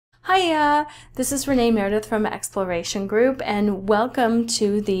Hiya! This is Renee Meredith from Exploration Group, and welcome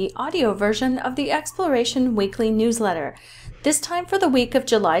to the audio version of the Exploration Weekly Newsletter, this time for the week of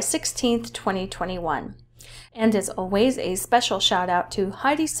July 16th, 2021. And as always, a special shout out to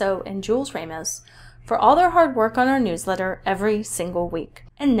Heidi So and Jules Ramos for all their hard work on our newsletter every single week.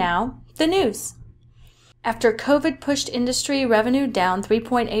 And now, the news. After COVID pushed industry revenue down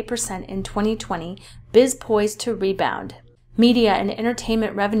 3.8% in 2020, biz poised to rebound. Media and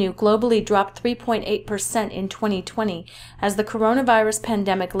entertainment revenue globally dropped 3.8% in 2020 as the coronavirus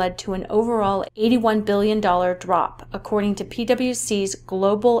pandemic led to an overall $81 billion drop, according to PwC's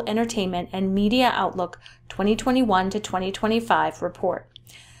Global Entertainment and Media Outlook 2021 to 2025 report.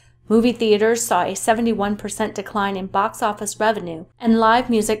 Movie theaters saw a 71% decline in box office revenue, and live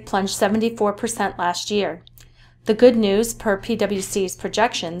music plunged 74% last year. The good news, per PwC's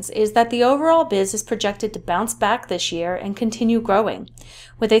projections, is that the overall biz is projected to bounce back this year and continue growing,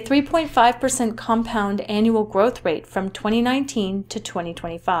 with a 3.5% compound annual growth rate from 2019 to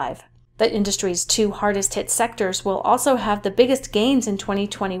 2025. The industry's two hardest hit sectors will also have the biggest gains in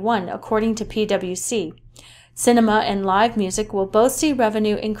 2021, according to PwC. Cinema and live music will both see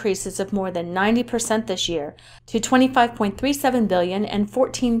revenue increases of more than 90% this year, to $25.37 billion and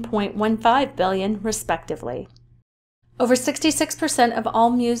 $14.15 billion, respectively. Over 66% of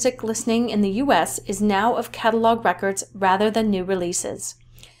all music listening in the U.S. is now of catalog records rather than new releases.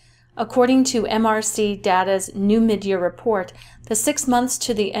 According to MRC Data's new mid-year report, the 6 months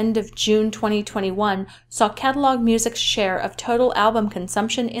to the end of June 2021 saw catalog music's share of total album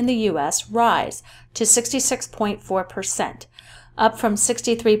consumption in the U.S. rise to 66.4%, up from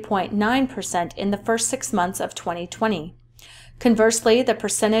 63.9% in the first 6 months of 2020. Conversely, the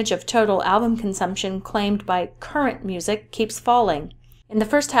percentage of total album consumption claimed by current music keeps falling. In the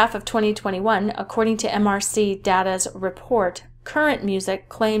first half of 2021, according to MRC Data's report, current music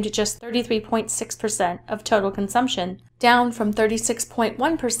claimed just 33.6% of total consumption, down from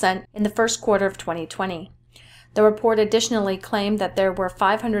 36.1% in the first quarter of 2020. The report additionally claimed that there were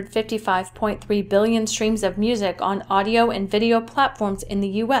 555.3 billion streams of music on audio and video platforms in the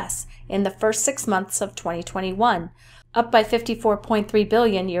U.S. in the first 6 months of 2021, up by 54.3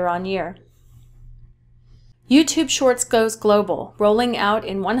 billion year-on-year. YouTube Shorts goes global, rolling out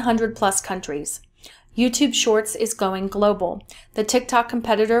in 100+ countries. YouTube Shorts is going global. The TikTok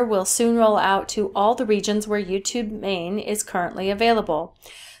competitor will soon roll out to all the regions where YouTube Main is currently available.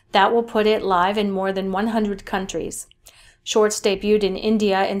 That will put it live in more than 100 countries. Shorts debuted in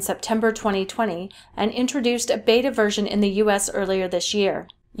India in September 2020 and introduced a beta version in the US earlier this year.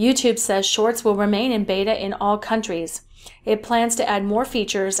 YouTube says Shorts will remain in beta in all countries. It plans to add more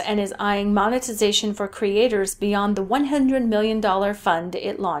features and is eyeing monetization for creators beyond the $100 million fund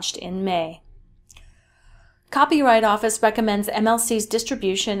it launched in May. Copyright Office recommends MLC's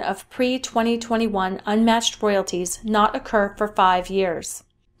distribution of pre-2021 unmatched royalties not occur for 5 years.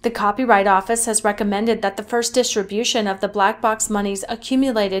 The Copyright Office has recommended that the first distribution of the black box monies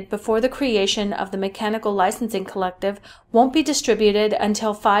accumulated before the creation of the Mechanical Licensing Collective won't be distributed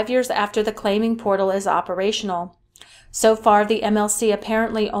until 5 years after the claiming portal is operational. So far, the MLC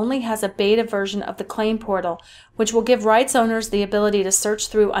apparently only has a beta version of the claim portal, which will give rights owners the ability to search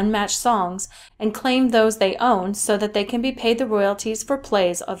through unmatched songs and claim those they own so that they can be paid the royalties for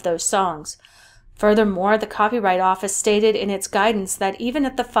plays of those songs. Furthermore, the Copyright Office stated in its guidance that even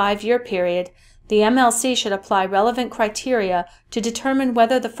at the 5-year period, the MLC should apply relevant criteria to determine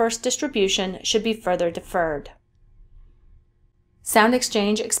whether the first distribution should be further deferred.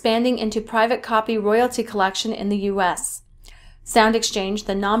 SoundExchange expanding into private copy royalty collection in the U.S. SoundExchange,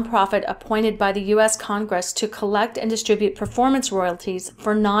 the nonprofit appointed by the U.S. Congress to collect and distribute performance royalties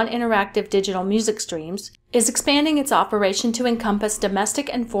for non-interactive digital music streams, is expanding its operation to encompass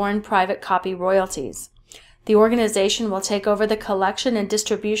domestic and foreign private copy royalties. The organization will take over the collection and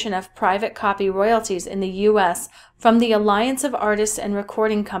distribution of private copy royalties in the U.S. from the Alliance of Artists and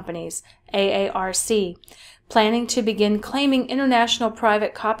Recording Companies, AARC, planning to begin claiming international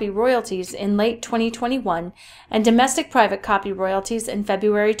private copy royalties in late 2021 and domestic private copy royalties in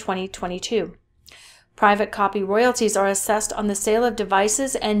February 2022. Private copy royalties are assessed on the sale of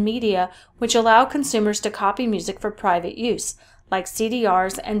devices and media which allow consumers to copy music for private use, like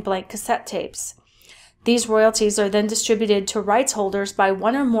CDRs and blank cassette tapes. These royalties are then distributed to rights holders by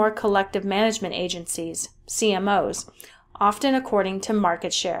one or more collective management agencies, CMOs, often according to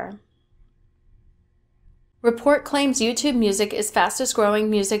market share. Report claims YouTube Music is fastest growing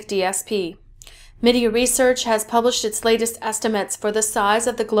music DSP. Media Research has published its latest estimates for the size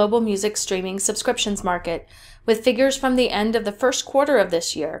of the global music streaming subscriptions market, with figures from the end of the first quarter of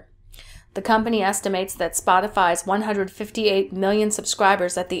this year. The company estimates that Spotify's 158 million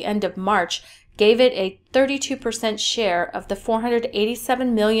subscribers at the end of March gave it a 32% share of the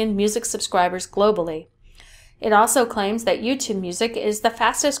 487 million music subscribers globally. It also claims that YouTube Music is the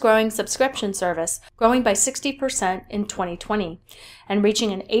fastest growing subscription service, growing by 60% in 2020 and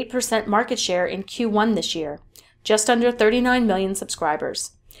reaching an 8% market share in Q1 this year, just under 39 million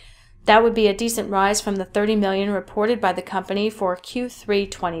subscribers. That would be a decent rise from the 30 million reported by the company for Q3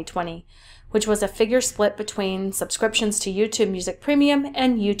 2020, which was a figure split between subscriptions to YouTube Music Premium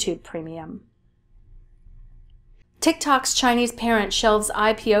and YouTube Premium. TikTok's Chinese parent shelves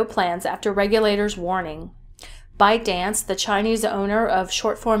IPO plans after regulators' warning. ByteDance, the Chinese owner of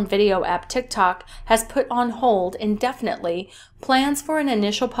short-form video app TikTok, has put on hold indefinitely plans for an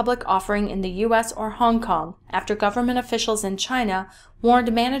initial public offering in the US or Hong Kong after government officials in China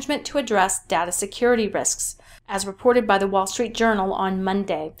warned management to address data security risks, as reported by the Wall Street Journal on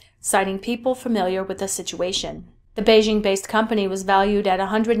Monday, citing people familiar with the situation. The Beijing-based company was valued at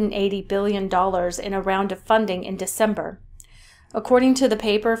 $180 billion in a round of funding in December. According to the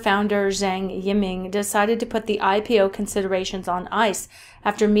paper, founder Zhang Yiming decided to put the IPO considerations on ice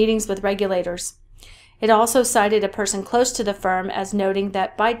after meetings with regulators. It also cited a person close to the firm as noting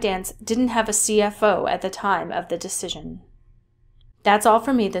that ByteDance didn't have a CFO at the time of the decision. That's all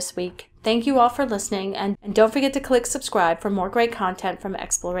for me this week. Thank you all for listening, and don't forget to click subscribe for more great content from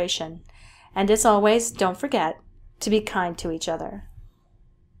Exploration. And as always, don't forget to be kind to each other.